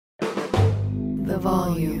the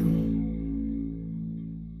volume.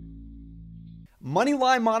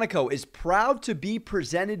 Moneyline Monaco is proud to be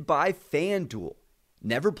presented by FanDuel.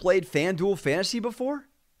 Never played FanDuel Fantasy before?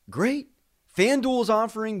 Great. FanDuel is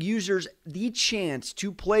offering users the chance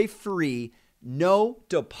to play free, no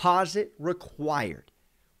deposit required,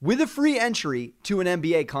 with a free entry to an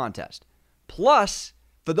NBA contest. Plus,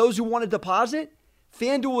 for those who want to deposit,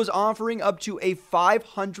 FanDuel is offering up to a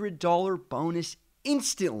 $500 bonus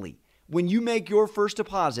instantly when you make your first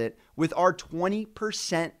deposit with our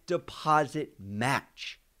 20% deposit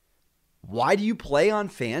match. Why do you play on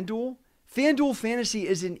FanDuel? FanDuel Fantasy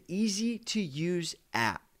is an easy-to-use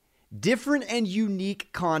app. Different and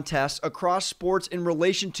unique contests across sports in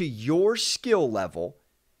relation to your skill level,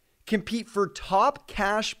 compete for top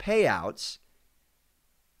cash payouts,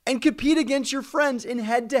 and compete against your friends in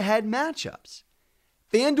head-to-head matchups.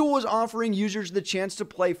 FanDuel is offering users the chance to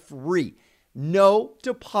play free, no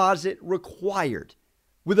deposit required,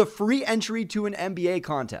 with a free entry to an NBA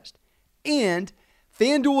contest. And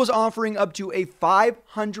FanDuel is offering up to a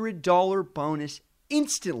 $500 bonus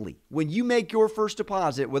instantly when you make your first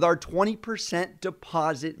deposit with our 20%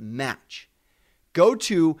 deposit match. Go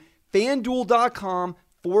to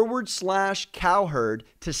FanDuel.com/Cowherd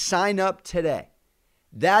to sign up today.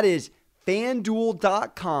 That is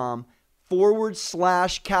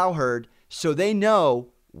FanDuel.com/Cowherd so they know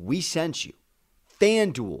we sent you.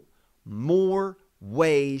 FanDuel, more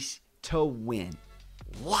ways to win.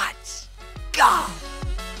 Let's go!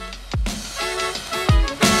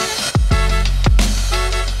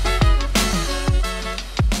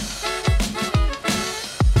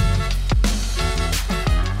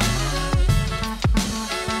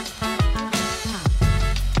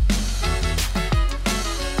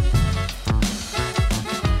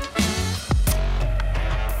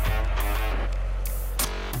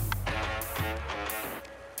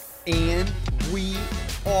 And we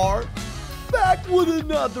are back with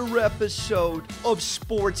another episode of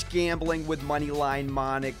Sports Gambling with Moneyline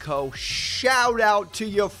Monaco. Shout out to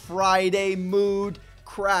your Friday mood.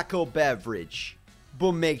 Crack a beverage,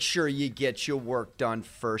 but make sure you get your work done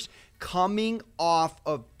first. Coming off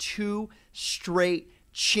of 2 straight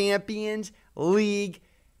Champions League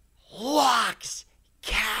locks.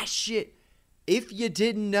 Cash it. If you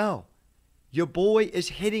didn't know, your boy is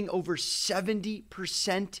hitting over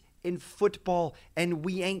 70% in football, and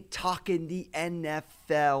we ain't talking the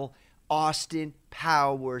NFL. Austin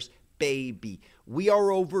Powers, baby. We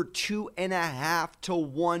are over 2.5 to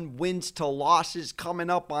 1 wins to losses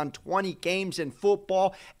coming up on 20 games in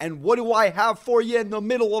football. And what do I have for you in the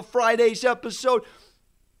middle of Friday's episode?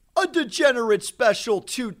 A degenerate special.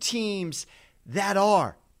 2 teams that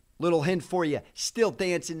are, little hint for you, still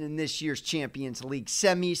dancing in this year's Champions League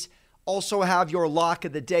semis. Also have your lock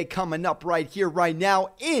of the day coming up right here, right now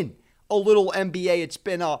in a little NBA. It's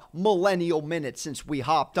been a millennial minute since we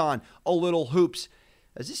hopped on a little hoops.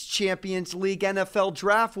 As this Champions League NFL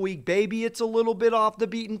draft week, baby, it's a little bit off the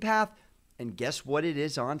beaten path. And guess what it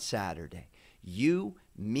is on Saturday? You,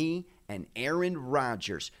 me, and Aaron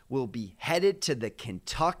Rodgers will be headed to the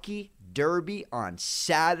Kentucky Derby on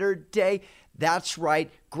Saturday. That's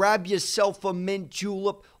right. Grab yourself a mint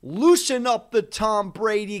julep, loosen up the Tom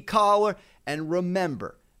Brady collar, and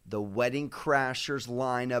remember the Wedding Crashers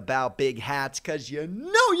line about big hats, because you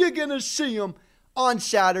know you're going to see them on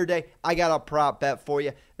Saturday. I got a prop bet for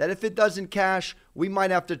you that if it doesn't cash, we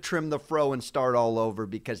might have to trim the fro and start all over,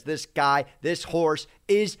 because this guy, this horse,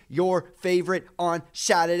 is your favorite on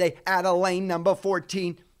Saturday at a lane number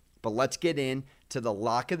 14. But let's get into the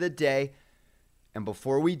lock of the day. And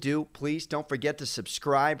before we do, please don't forget to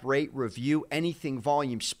subscribe, rate, review anything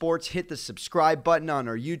Volume Sports. Hit the subscribe button on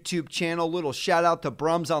our YouTube channel. Little shout out to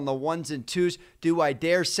Brums on the 1s and 2s. Do I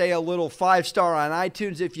dare say a little 5-star on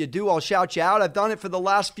iTunes? If you do, I'll shout you out. I've done it for the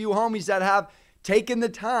last few homies that have taken the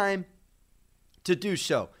time to do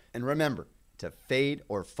so. And remember to fade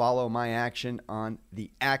or follow my action on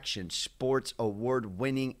the Action Sports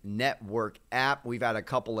award-winning network app. We've had a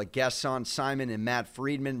couple of guests on, Simon and Matt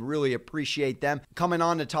Friedman. Really appreciate them coming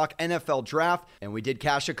on to talk NFL draft. And we did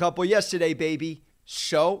cash a couple yesterday, baby.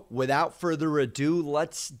 So without further ado,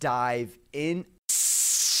 let's dive in.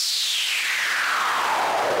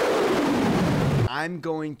 I'm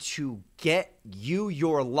going to get you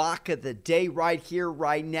your lock of the day right here,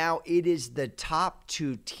 right now. It is the top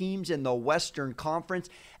 2 teams in the Western Conference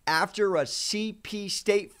after a CP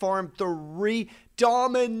State Farm 3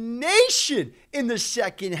 domination in the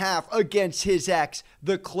second half against his ex,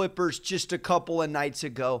 the Clippers, just a couple of nights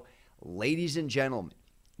ago. Ladies and gentlemen,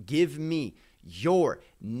 give me your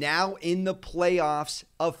now in the playoffs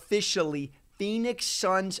officially Phoenix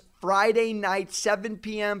Suns Friday night, 7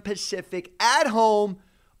 p.m. Pacific, at home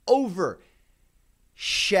over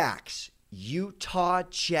Shaq's Utah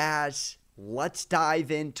Jazz. Let's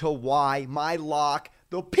dive into why. My lock,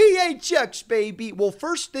 the PHX, baby. Well,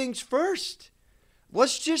 first things first.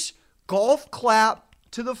 Let's just golf clap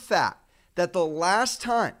to the fact that the last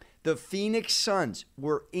time the Phoenix Suns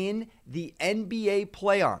were in the NBA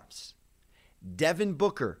playoffs, Devin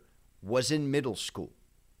Booker was in middle school.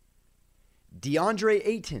 DeAndre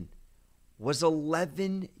Ayton was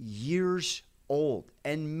 11 years old.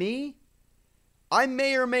 And me, I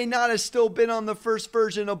may or may not have still been on the first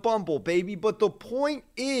version of Bumble, baby. But the point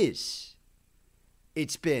is,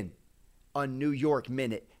 it's been a New York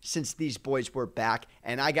minute since these boys were back.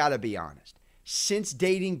 And I got to be honest, since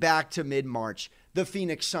dating back to mid-March, the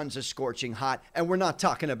Phoenix Suns are scorching hot. And we're not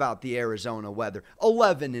talking about the Arizona weather.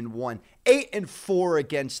 11-1, 8-4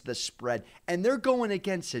 against the spread. And they're going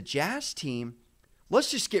against a Jazz team.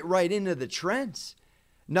 Let's just get right into the trends.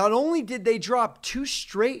 Not only did they drop 2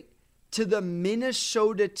 straight to the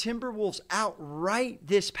Minnesota Timberwolves outright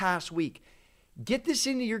this past week, get this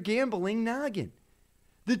into your gambling noggin.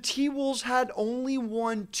 The T-Wolves had only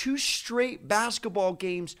won 2 straight basketball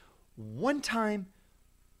games one time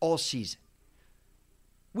all season.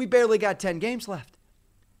 We barely got 10 games left.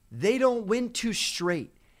 They don't win 2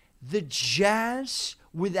 straight. The Jazz,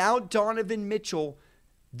 without Donovan Mitchell,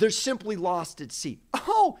 they're simply lost at sea.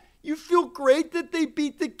 Oh, you feel great that they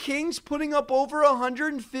beat the Kings, putting up over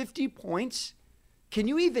 150 points? Can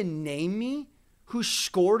you even name me who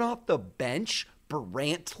scored off the bench?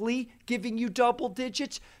 Brantley giving you double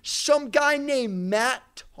digits? Some guy named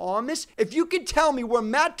Matt Thomas? If you could tell me where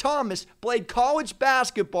Matt Thomas played college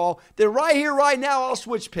basketball, then right here, right now, I'll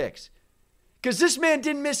switch picks. Because this man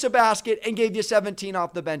didn't miss a basket and gave you 17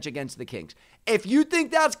 off the bench against the Kings. If you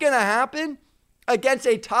think that's going to happen against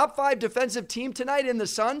a top 5 defensive team tonight in the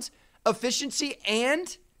Suns, efficiency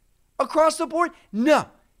and across the board, no,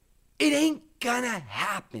 it ain't going to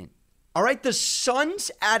happen. All right, the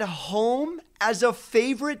Suns at home as a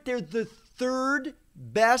favorite, they're the 3rd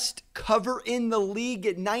best cover in the league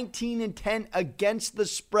at 19-10 against the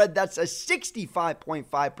spread. That's a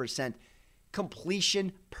 65.5%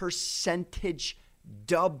 completion percentage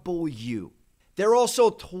W. They're also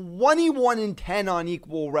 21-10 on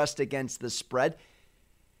equal rest against the spread.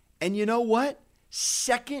 And you know what?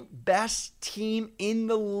 2nd best team in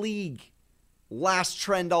the league. Last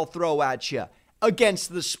trend I'll throw at you.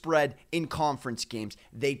 Against the spread in conference games.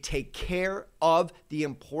 They take care of the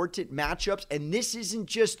important matchups. And this isn't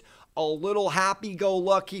just a little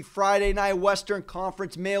happy-go-lucky Friday night Western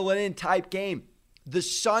Conference mail-it-in type game. The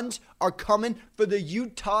Suns are coming for the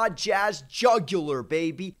Utah Jazz jugular,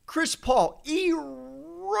 baby. Chris Paul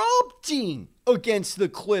erupting against the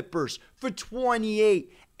Clippers for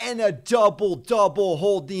 28 and a double-double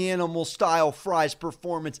hold the animal style fries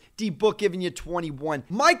performance. D-Book giving you 21.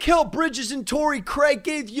 Mikal Bridges and Torrey Craig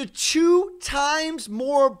gave you 2 times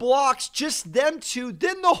more blocks, just them 2,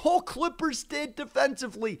 than the whole Clippers did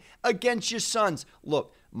defensively against your Suns.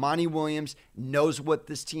 Look, Monty Williams knows what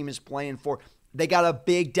this team is playing for. They got a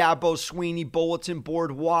big Dabo Sweeney bulletin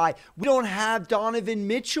board. Why? We don't have Donovan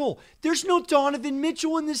Mitchell. There's no Donovan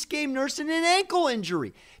Mitchell in this game nursing an ankle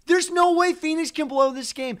injury. There's no way Phoenix can blow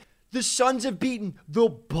this game. The Suns have beaten the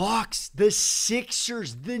Bucks, the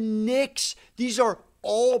Sixers, the Knicks. These are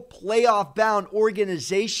all playoff-bound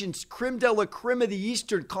organizations. Creme de la creme of the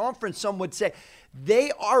Eastern Conference, some would say.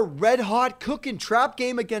 They are red-hot cooking. Trap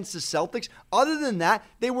game against the Celtics. Other than that,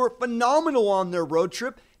 they were phenomenal on their road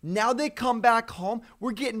trip. Now they come back home.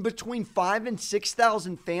 We're getting between 5,000 and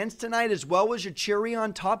 6,000 fans tonight, as well as your cherry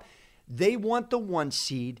on top. They want the 1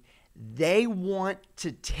 seed. They want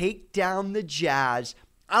to take down the Jazz.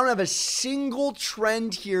 I don't have a single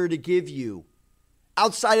trend here to give you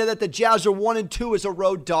outside of that the Jazz are 1-2 as a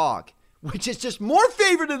road dog, which is just more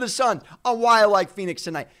favor to the Suns on why I like Phoenix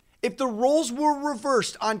tonight. If the roles were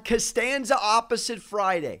reversed on Costanza opposite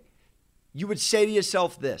Friday, you would say to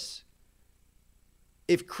yourself this: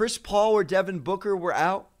 if Chris Paul or Devin Booker were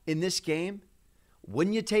out in this game,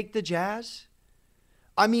 wouldn't you take the Jazz?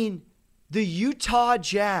 I mean, the Utah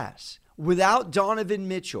Jazz, without Donovan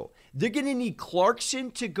Mitchell, they're going to need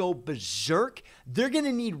Clarkson to go berserk. They're going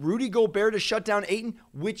to need Rudy Gobert to shut down Ayton,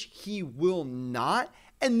 which he will not.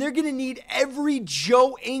 And they're going to need every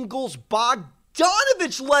Joe Ingles,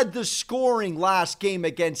 Bogdanovich led the scoring last game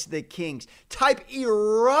against the Kings type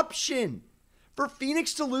eruption for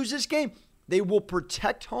Phoenix to lose this game. They will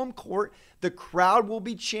protect home court. The crowd will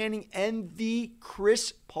be chanting MV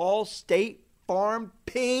Chris Paul State Farm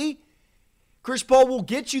P. Chris Paul will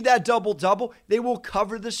get you that double-double. They will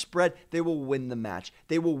cover the spread. They will win the match.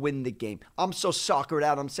 They will win the game. I'm so soccered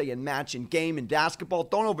out. I'm saying match and game and basketball.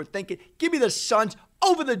 Don't overthink it. Give me the Suns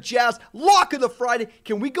over the Jazz. Lock of the Friday.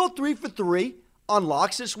 Can we go 3 for 3 on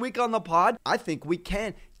locks this week on the pod? I think we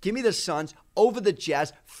can. Give me the Suns over the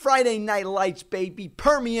Jazz. Friday Night Lights, baby.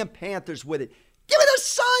 Permian Panthers with it. Give me the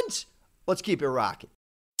Suns. Let's keep it rocking.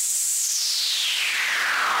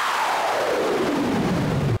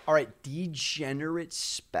 All right, Degenerate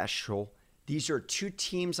Special. These are 2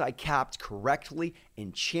 teams I capped correctly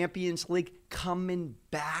in Champions League coming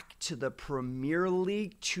back to the Premier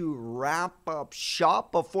League to wrap up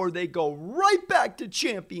shop before they go right back to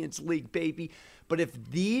Champions League, baby. But if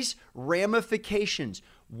these ramifications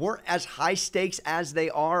weren't as high stakes as they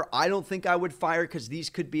are, I don't think I would fire because these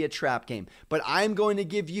could be a trap game. But I'm going to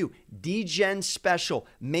give you Degen Special,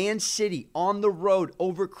 Man City on the road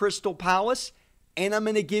over Crystal Palace. And I'm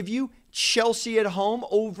going to give you Chelsea at home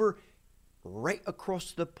over right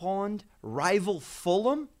across the pond, rival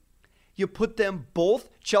Fulham. You put them both,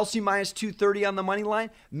 Chelsea minus 230 on the money line,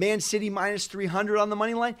 Man City minus 300 on the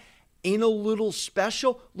money line, in a little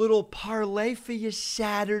special, little parlay for you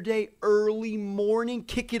Saturday early morning.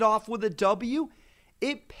 Kick it off with a W.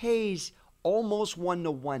 It pays almost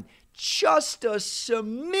 1-1. Just a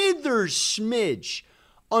smidge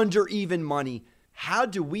under even money. How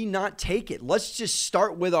do we not take it? Let's just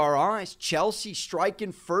start with our eyes. Chelsea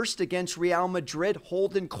striking first against Real Madrid,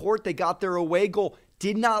 holding court. They got their away goal.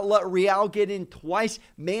 Did not let Real get in twice.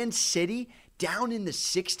 Man City down in the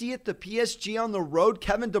 60th. The PSG on the road.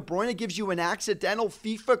 Kevin De Bruyne gives you an accidental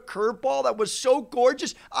FIFA curveball that was so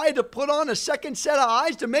gorgeous. I had to put on a second set of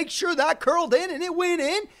eyes to make sure that curled in, and it went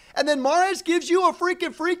in. And then Mahrez gives you a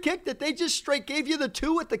freaking free kick that they just straight gave you the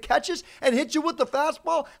 2 with the catches and hit you with the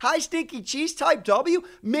fastball. High stinky cheese type W.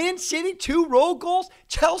 Man City 2 road goals.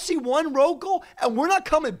 Chelsea 1 road goal. And we're not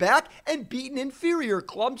coming back and beating inferior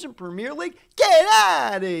clubs in Premier League. Get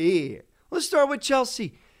out of here. Let's start with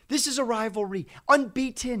Chelsea. This is a rivalry.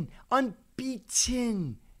 Unbeaten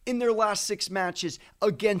in their last 6 matches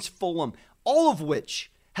against Fulham. All of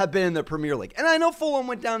which have been in the Premier League. And I know Fulham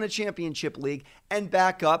went down the Championship League and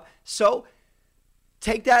back up. So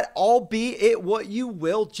take that, albeit what you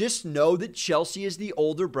will. Just know that Chelsea is the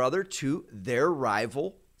older brother to their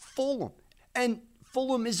rival, Fulham. And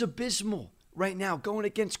Fulham is abysmal right now going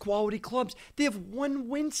against quality clubs. They have 1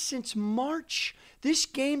 win since March. This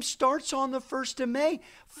game starts on the 1st of May.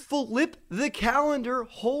 Flip the calendar,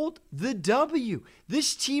 hold the W.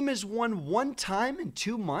 This team has won 1 time in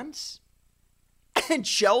 2 months. And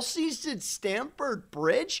Chelsea's at Stamford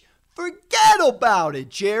Bridge? Forget about it,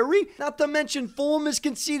 Jerry. Not to mention Fulham has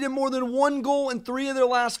conceded more than 1 goal in 3 of their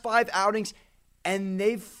last 5 outings. And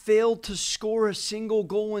they've failed to score a single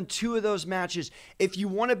goal in 2 of those matches. If you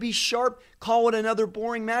want to be sharp, call it another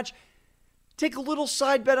boring match. Take a little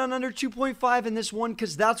side bet on under 2.5 in this one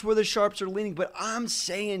because that's where the sharps are leaning. But I'm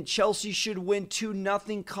saying Chelsea should win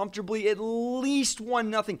 2-0 comfortably, at least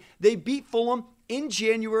 1-0. They beat Fulham in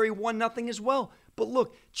January 1-0 as well. But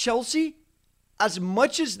look, Chelsea, as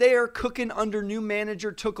much as they are cooking under new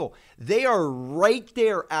manager Tuchel, they are right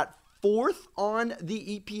there at 4th on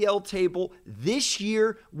the EPL table this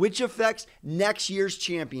year, which affects next year's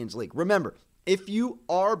Champions League. Remember, if you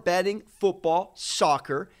are betting football,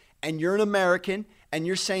 soccer, and you're an American, and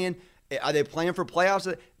you're saying, are they playing for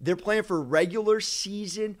playoffs? They're playing for regular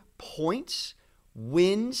season points.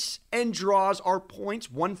 Wins and draws are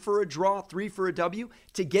points. 1 for a draw, 3 for a W.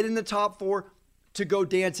 To get in the top 4, to go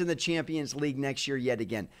dance in the Champions League next year yet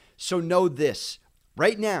again. So know this.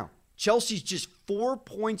 Right now, Chelsea's just 4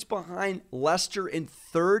 points behind Leicester in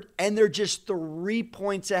 3rd, and they're just 3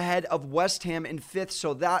 points ahead of West Ham in 5th.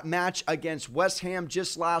 So that match against West Ham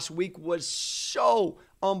just last week was so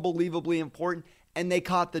unbelievably important, and they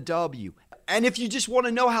caught the W. And if you just want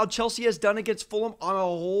to know how Chelsea has done against Fulham on a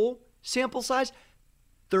whole sample size,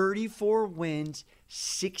 34 wins,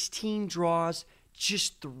 16 draws,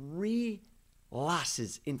 just 3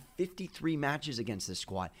 losses in 53 matches against this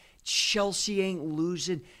squad. Chelsea ain't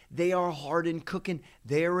losing. They are hard and cooking.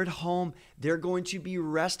 They're at home. They're going to be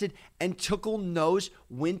rested. And Tuchel knows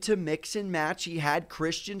when to mix and match. He had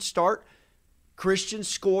Christian start. Christian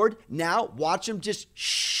scored. Now watch him just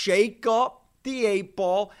shake up the 8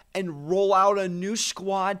 ball and roll out a new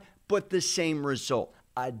squad, but the same result.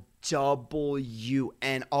 A W,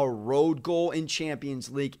 and a road goal in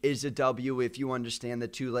Champions League is a W if you understand the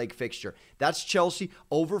 2-leg fixture. That's Chelsea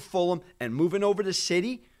over Fulham, and moving over to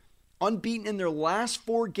City, unbeaten in their last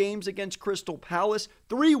 4 games against Crystal Palace,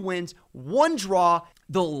 3 wins, 1 draw.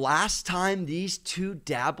 The last time these two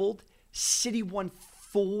dabbled, City won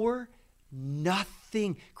 4-0.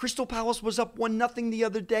 nothing. Crystal Palace was up 1-0 the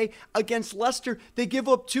other day against Leicester. They give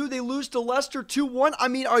up 2. They lose to Leicester 2-1. I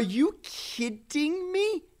mean, are you kidding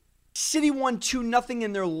me? City won 2-0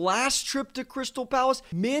 in their last trip to Crystal Palace.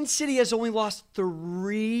 Man City has only lost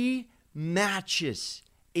 3 matches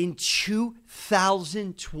in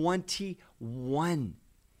 2021.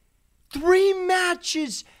 3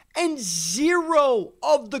 matches, and 0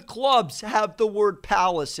 of the clubs have the word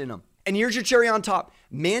Palace in them. And here's your cherry on top.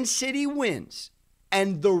 Man City wins,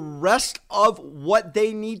 and the rest of what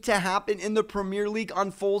they need to happen in the Premier League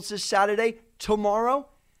unfolds this Saturday. Tomorrow,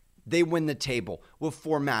 they win the table with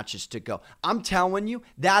 4 matches to go. I'm telling you,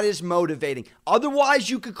 that is motivating. Otherwise,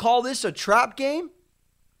 you could call this a trap game.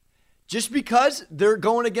 Just because they're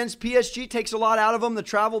going against PSG takes a lot out of them, the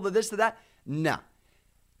travel, the this, the that. No.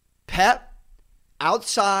 Pep,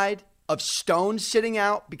 outside of Stones sitting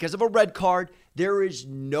out because of a red card, there is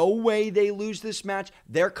no way they lose this match.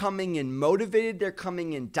 They're coming in motivated. They're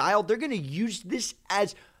coming in dialed. They're going to use this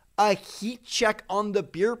as a heat check on the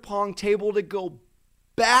beer pong table to go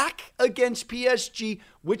back against PSG,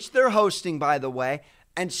 which they're hosting, by the way.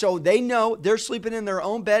 And so they know they're sleeping in their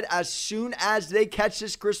own bed as soon as they catch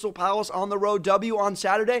this Crystal Palace on the road W on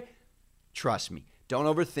Saturday. Trust me. Don't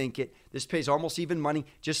overthink it. This pays almost even money,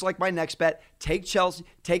 just like my next bet. Take Chelsea,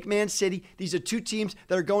 take Man City. These are 2 teams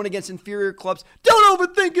that are going against inferior clubs. Don't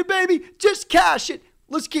overthink it, baby. Just cash it.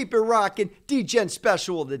 Let's keep it rocking. D-Gen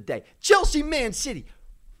special of the day. Chelsea, Man City.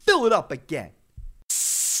 Fill it up again.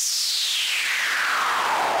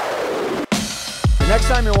 The next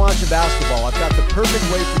time you're watching basketball, I've got the perfect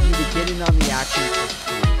way for you to get in on the action for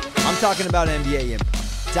free. I'm talking about NBA Impact.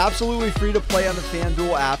 It's absolutely free to play on the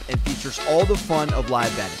FanDuel app and features all the fun of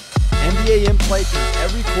live betting. NBA In-Play turns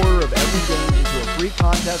every quarter of every game into a free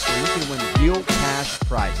contest where you can win real cash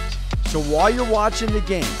prizes. So while you're watching the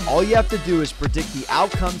game, all you have to do is predict the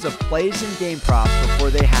outcomes of plays and game props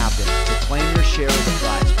before they happen to claim your share of the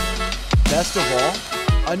prize pool. Best of all,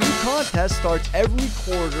 a new contest starts every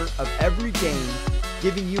quarter of every game,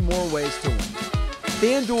 giving you more ways to win.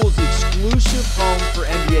 FanDuel is the exclusive home for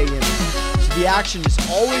NBA Impact. The action is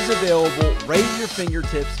always available right at your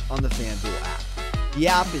fingertips on the FanDuel app. The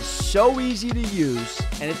app is so easy to use,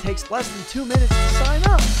 and it takes less than 2 minutes to sign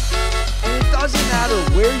up. And it doesn't matter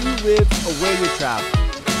where you live or where you're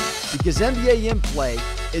traveling to, because NBA In-Play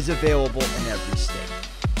is available in every state.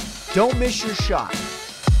 Don't miss your shot.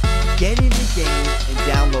 Get in the game and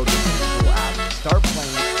download the FanDuel app and start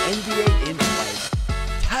playing NBA In-Play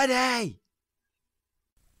today.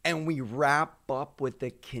 And we wrap up with the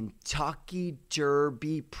Kentucky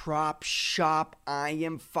Derby prop shop. I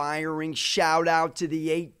am firing. Shout out to the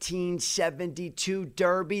 1872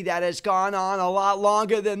 Derby that has gone on a lot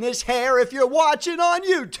longer than this hair if you're watching on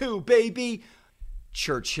YouTube, baby.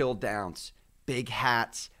 Churchill Downs, big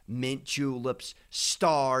hats, mint juleps,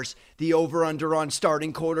 stars. The over-under on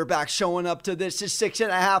starting quarterback showing up to this is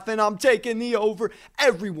 6.5, and I'm taking the over.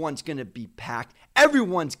 Everyone's going to be packed.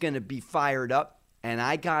 Everyone's going to be fired up. And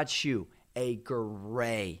I got you a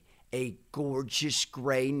gorgeous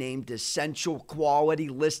gray named Essential Quality,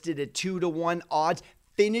 listed at 2-1 odds,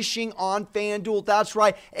 finishing on FanDuel. That's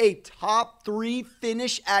right, a top 3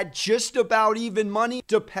 finish at just about even money.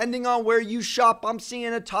 Depending on where you shop, I'm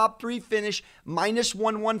seeing a top 3 finish, minus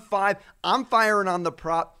 115. I'm firing on the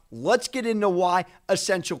prop. Let's get into why.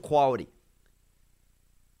 Essential Quality.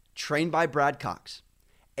 Trained by Brad Cox,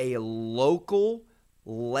 a local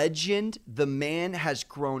legend. The man has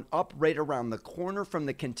grown up right around the corner from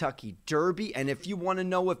the Kentucky Derby. And if you want to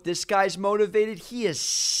know if this guy's motivated, he is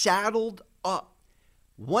saddled up.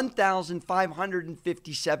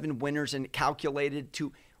 1,557 winners and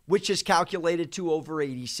which is calculated to over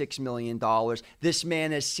 $86 million. This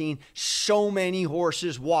man has seen so many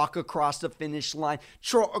horses walk across the finish line,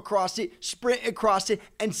 trot across it, sprint across it,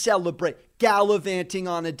 and celebrate, gallivanting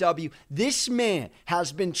on a W. This man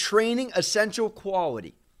has been training Essential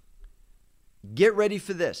Quality. Get ready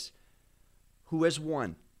for this. Who has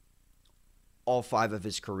won all 5 of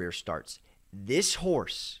his career starts. This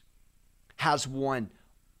horse has won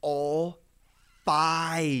all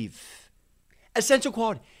 5. Essential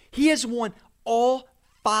Quality. He has won all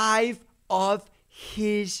 5 of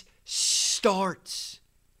his starts.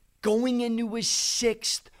 Going into his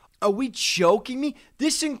 6th. Are we joking me?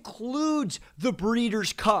 This includes the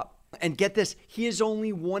Breeders' Cup. And get this, he is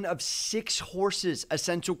only one of 6 horses,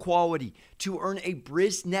 Essential Quality, to earn a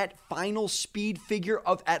Brisnet final speed figure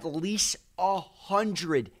of at least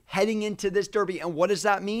 100 heading into this Derby. And what does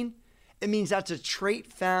that mean? It means that's a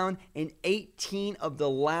trait found in 18 of the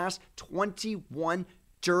last 21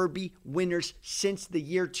 Derby winners since the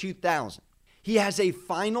year 2000. He has a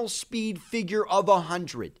final speed figure of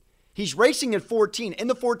 100. He's racing at 14 in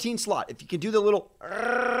the 14 slot. If you can do the little...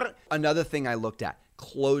 Another thing I looked at,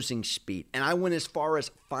 closing speed. And I went as far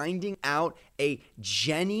as finding out a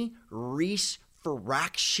Jenny Reese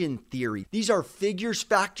fraction theory. These are figures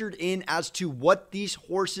factored in as to what these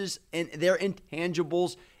horses and their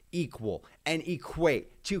intangibles equal and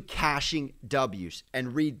equate to cashing W's.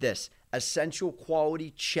 And read this, essential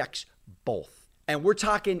quality checks both. And we're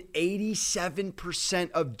talking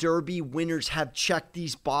 87% of Derby winners have checked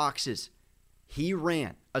these boxes. He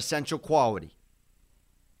ran essential quality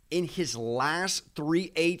in his last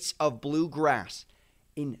 3/8 of Bluegrass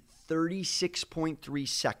in 36.3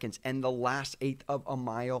 seconds and the last eighth of a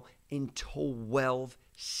mile in 12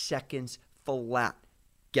 seconds flat.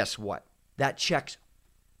 Guess what? That checks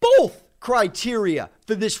both criteria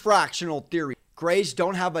for this fractional theory. Grays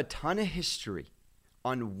don't have a ton of history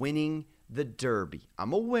on winning the Derby.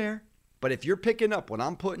 I'm aware, but if you're picking up what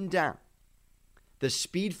I'm putting down, the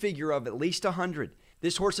speed figure of at least 100,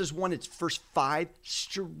 this horse has won its first 5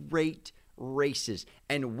 straight races.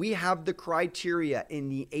 And we have the criteria in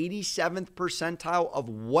the 87th percentile of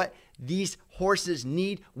what these horses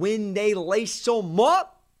need when they lace them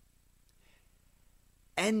up.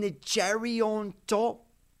 And the cherry on top,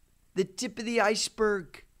 the tip of the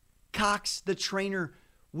iceberg, Cox, the trainer,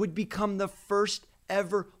 would become the first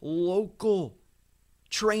ever local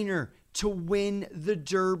trainer to win the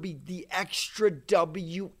Derby, the extra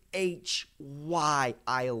WHY.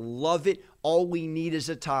 I love it. All we need is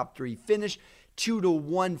a top 3 finish,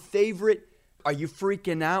 2-1 favorite. Are you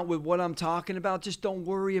freaking out with what I'm talking about? Just don't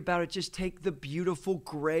worry about it. Just take the beautiful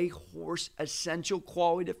gray horse, essential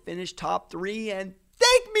quality to finish top 3 and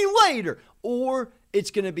thank me later. Or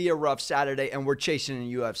it's going to be a rough Saturday and we're chasing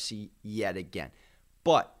the UFC yet again.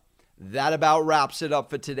 But that about wraps it up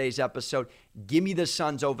for today's episode. Give me the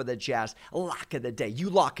Suns over the Jazz. Lock of the day. You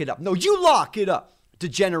lock it up. No, you lock it up.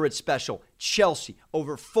 Degenerate special. Chelsea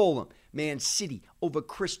over Fulham. Man City over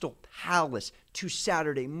Crystal Palace. 2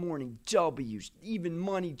 Saturday morning W's. Even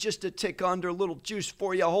money just a tick under. A little juice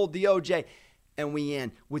for you. Hold the OJ. And we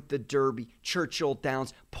end with the Derby. Churchill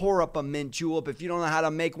Downs. Pour up a mint julep. If you don't know how to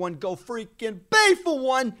make one, go freaking pay for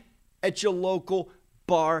one at your local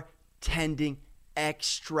bartending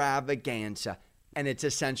extravaganza. And it's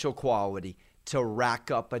essential quality to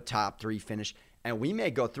rack up a top 3 finish. And we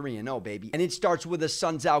may go 3-0, baby. And it starts with a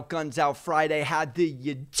Suns Out, Guns Out Friday. How do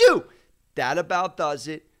you do? That about does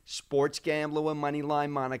it. Sports Gambler with Moneyline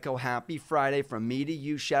Monaco. Happy Friday from me to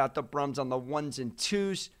you. Shout out to Brums on the 1s and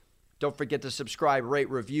 2s. Don't forget to subscribe, rate,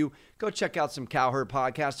 review. Go check out some Cowherd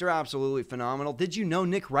podcasts. They're absolutely phenomenal. Did you know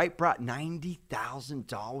Nick Wright brought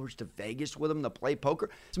 $90,000 to Vegas with him to play poker?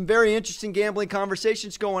 Some very interesting gambling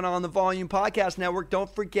conversations going on the Volume Podcast Network. Don't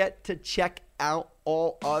forget to check out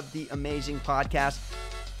all of the amazing podcasts.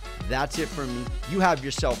 That's it for me. You have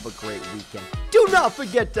yourself a great weekend. Do not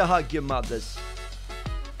forget to hug your mothers.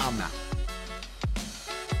 I'm out.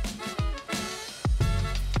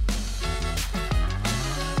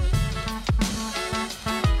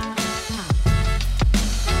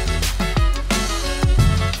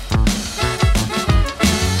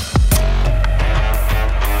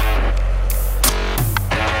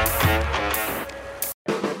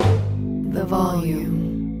 The Volume.